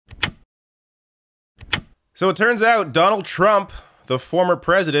So it turns out Donald Trump, the former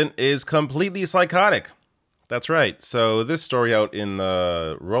president, is completely psychotic. That's right. So this story out in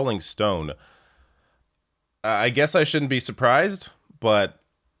the Rolling Stone, I guess I shouldn't be surprised, but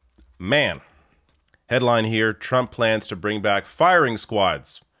man, headline here, Trump plans to bring back firing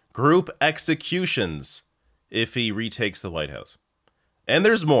squads, group executions if he retakes the White House. And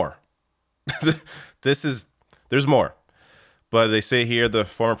there's more. There's more. But they say here the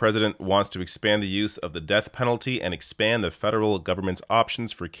former president wants to expand the use of the death penalty and expand the federal government's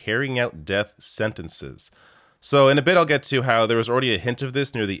options for carrying out death sentences. So in a bit, I'll get to how there was already a hint of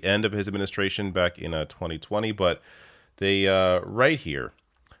this near the end of his administration back in 2020. But they write here,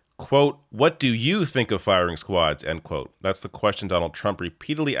 quote, "What do you think of firing squads?" End quote. That's the question Donald Trump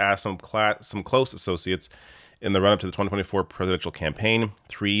repeatedly asked some close associates in the run-up to the 2024 presidential campaign.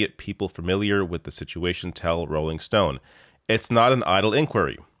 Three people familiar with the situation tell Rolling Stone. It's not an idle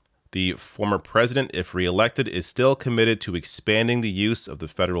inquiry. The former president, if reelected, is still committed to expanding the use of the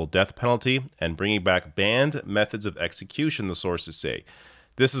federal death penalty and bringing back banned methods of execution, the sources say.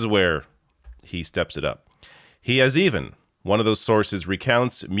 This is where he steps it up. He has even, one of those sources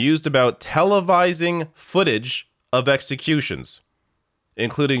recounts, mused about televising footage of executions,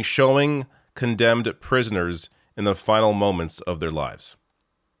 including showing condemned prisoners in the final moments of their lives,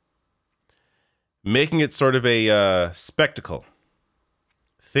 making it sort of a spectacle.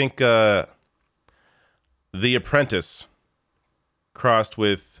 Think The Apprentice crossed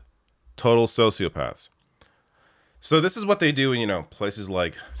with total sociopaths. So this is what they do in, places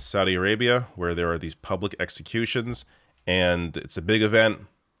like Saudi Arabia, where there are these public executions, and it's a big event.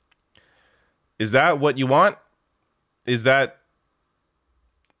 Is that what you want? Is that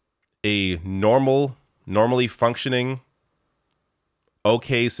a normally functioning,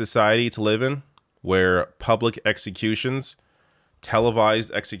 okay society to live in, where public executions,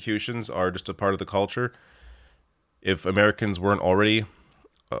 televised executions are just a part of the culture? If Americans weren't already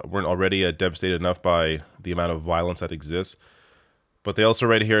devastated enough by the amount of violence that exists. But they also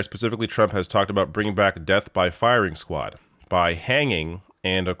write here, specifically, Trump has talked about bringing back death by firing squad, by hanging,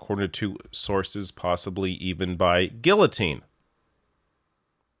 and according to sources, possibly even by guillotine.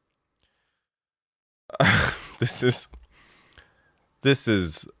 This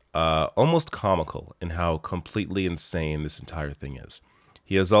is almost comical in how completely insane this entire thing is.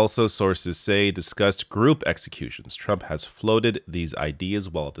 He has also, sources say, discussed group executions. Trump has floated these ideas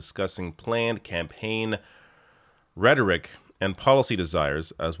while discussing planned campaign rhetoric and policy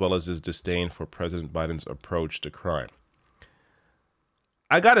desires, as well as his disdain for President Biden's approach to crime.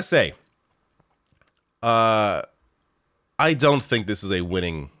 I gotta say, I don't think this is a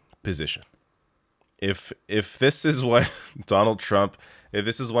winning position. If this is what Donald Trump, if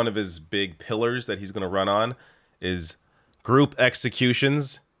this is one of his big pillars that he's going to run on, is group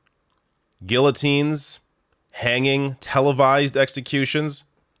executions, guillotines, hanging, televised executions,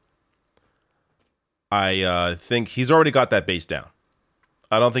 I think he's already got that base down.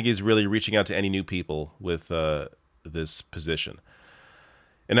 I don't think he's really reaching out to any new people with this position.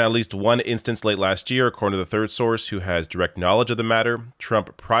 In at least one instance late last year, according to the third source who has direct knowledge of the matter,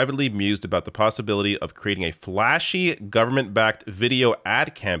 Trump privately mused about the possibility of creating a flashy government-backed video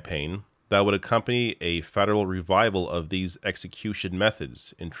ad campaign that would accompany a federal revival of these execution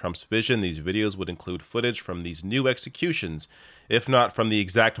methods. In Trump's vision, these videos would include footage from these new executions, if not from the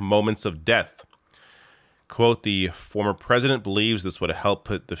exact moments of death. Quote, the former president believes this would help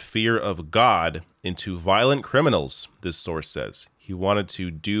put the fear of God into violent criminals, this source says. He wanted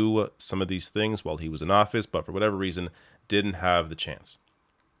to do some of these things while he was in office, but for whatever reason, didn't have the chance.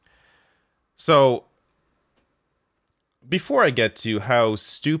 So, before I get to how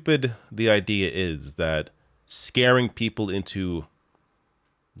stupid the idea is that scaring people into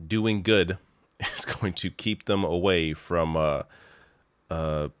doing good is going to keep them away from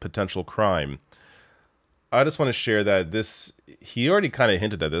potential crime, I just want to share that he already kind of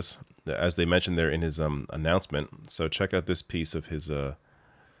hinted at this, as they mentioned there in his announcement. So check out this piece of his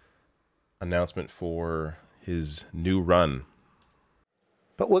announcement for his new run.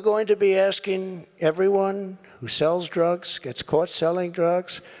 But we're going to be asking everyone who sells drugs, gets caught selling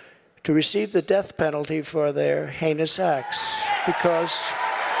drugs, to receive the death penalty for their heinous acts, because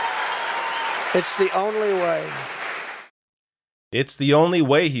it's the only way. It's the only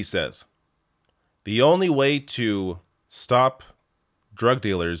way, he says. The only way to stop drug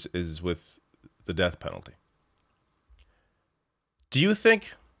dealers is with the death penalty. Do you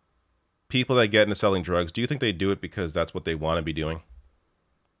think people that get into selling drugs, do you think they do it because that's what they want to be doing?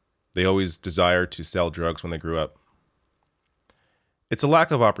 They always desire to sell drugs when they grew up. It's a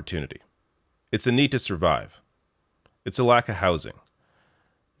lack of opportunity. It's a need to survive. It's a lack of housing.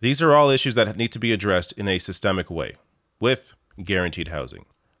 These are all issues that need to be addressed in a systemic way, with guaranteed housing,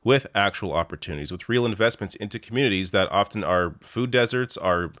 with actual opportunities, with real investments into communities that often are food deserts,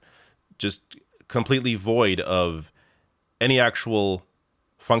 are just completely void of any actual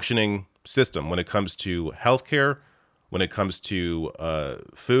functioning system when it comes to healthcare, when it comes to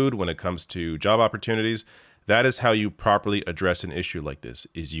food, when it comes to job opportunities. That is how you properly address an issue like this,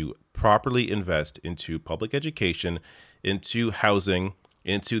 is you properly invest into public education, into housing,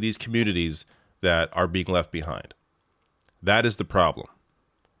 into these communities that are being left behind. That is the problem.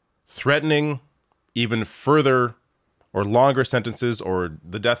 Threatening even further or longer sentences or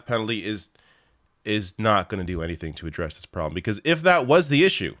the death penalty is not going to do anything to address this problem. Because if that was the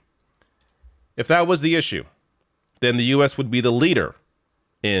issue, then the U.S. would be the leader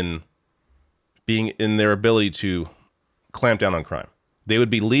in their ability to clamp down on crime. They would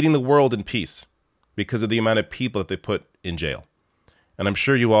be leading the world in peace because of the amount of people that they put in jail. And I'm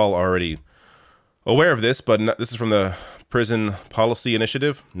sure you all are already aware of this, but this is from the Prison Policy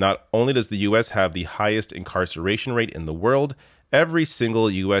Initiative. Not only does the U.S. have the highest incarceration rate in the world, every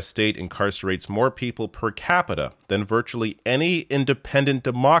single U.S. state incarcerates more people per capita than virtually any independent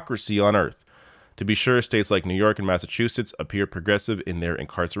democracy on earth. To be sure, states like New York and Massachusetts appear progressive in their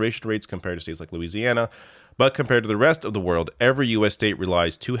incarceration rates compared to states like Louisiana, but compared to the rest of the world, every U.S. state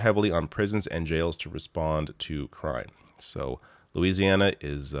relies too heavily on prisons and jails to respond to crime. So Louisiana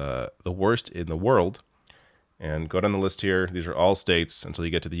is the worst in the world. And go down the list here. These are all states until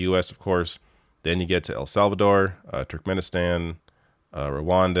you get to the U.S., of course. Then you get to El Salvador, Turkmenistan,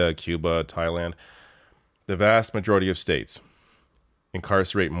 Rwanda, Cuba, Thailand. The vast majority of states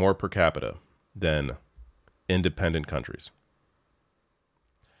incarcerate more per capita than independent countries.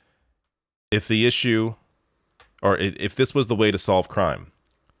 If the issue, or if this was the way to solve crime,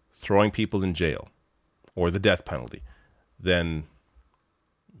 throwing people in jail or the death penalty, then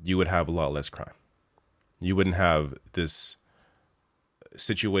you would have a lot less crime. You wouldn't have this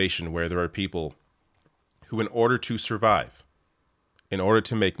situation where there are people who, in order to survive, in order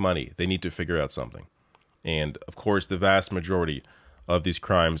to make money, they need to figure out something. And of course, the vast majority of these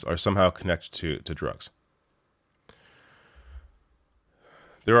crimes are somehow connected to drugs.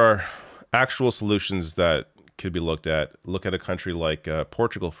 There are actual solutions that could be looked at. Look at a country like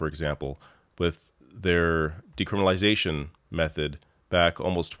Portugal, for example, with their decriminalization method back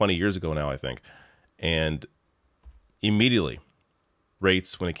almost 20 years ago now, I think. And immediately,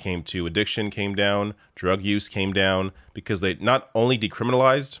 rates when it came to addiction came down, drug use came down, because they not only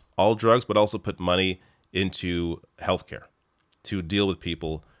decriminalized all drugs, but also put money into healthcare to deal with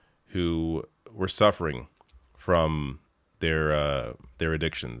people who were suffering from their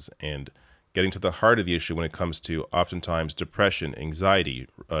addictions, and getting to the heart of the issue when it comes to oftentimes depression, anxiety,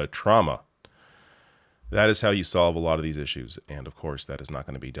 trauma. That is how you solve a lot of these issues. And of course, that is not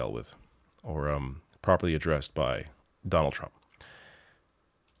going to be dealt with or properly addressed by Donald Trump.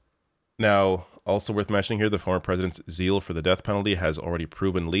 Now, also worth mentioning here, the former president's zeal for the death penalty has already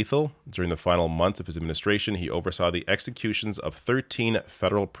proven lethal. During the final months of his administration, he oversaw the executions of 13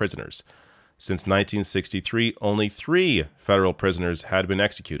 federal prisoners. Since 1963, only 3 federal prisoners had been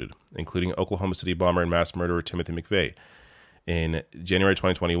executed, including Oklahoma City bomber and mass murderer Timothy McVeigh. In January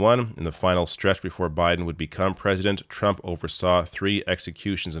 2021, in the final stretch before Biden would become president, Trump oversaw 3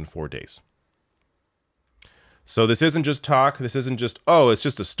 executions in 4 days. So this isn't just talk. This isn't just, oh, it's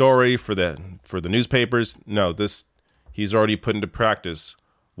just a story for the newspapers. No, he's already put into practice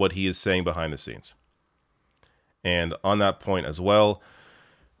what he is saying behind the scenes. And on that point as well,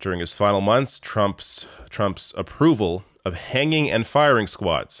 during his final months, Trump's approval of hanging and firing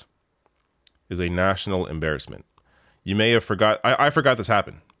squads is a national embarrassment. You may have forgot, I forgot this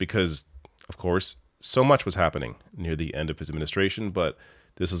happened because, of course, so much was happening near the end of his administration, but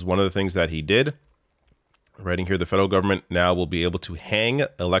this is one of the things that he did. Writing here, the federal government now will be able to hang,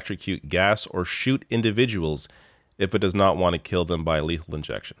 electrocute, gas, or shoot individuals if it does not want to kill them by lethal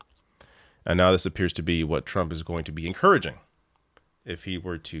injection. And now this appears to be what Trump is going to be encouraging if he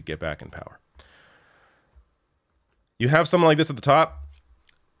were to get back in power. You have someone like this at the top.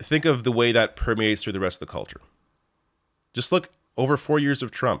 Think of the way that permeates through the rest of the culture. Just look over 4 years of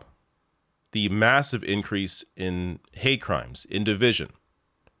Trump, the massive increase in hate crimes, in division.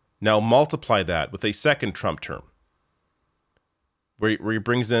 Now multiply that with a second Trump term, where he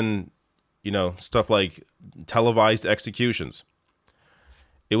brings in, stuff like televised executions.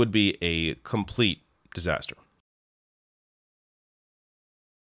 It would be a complete disaster.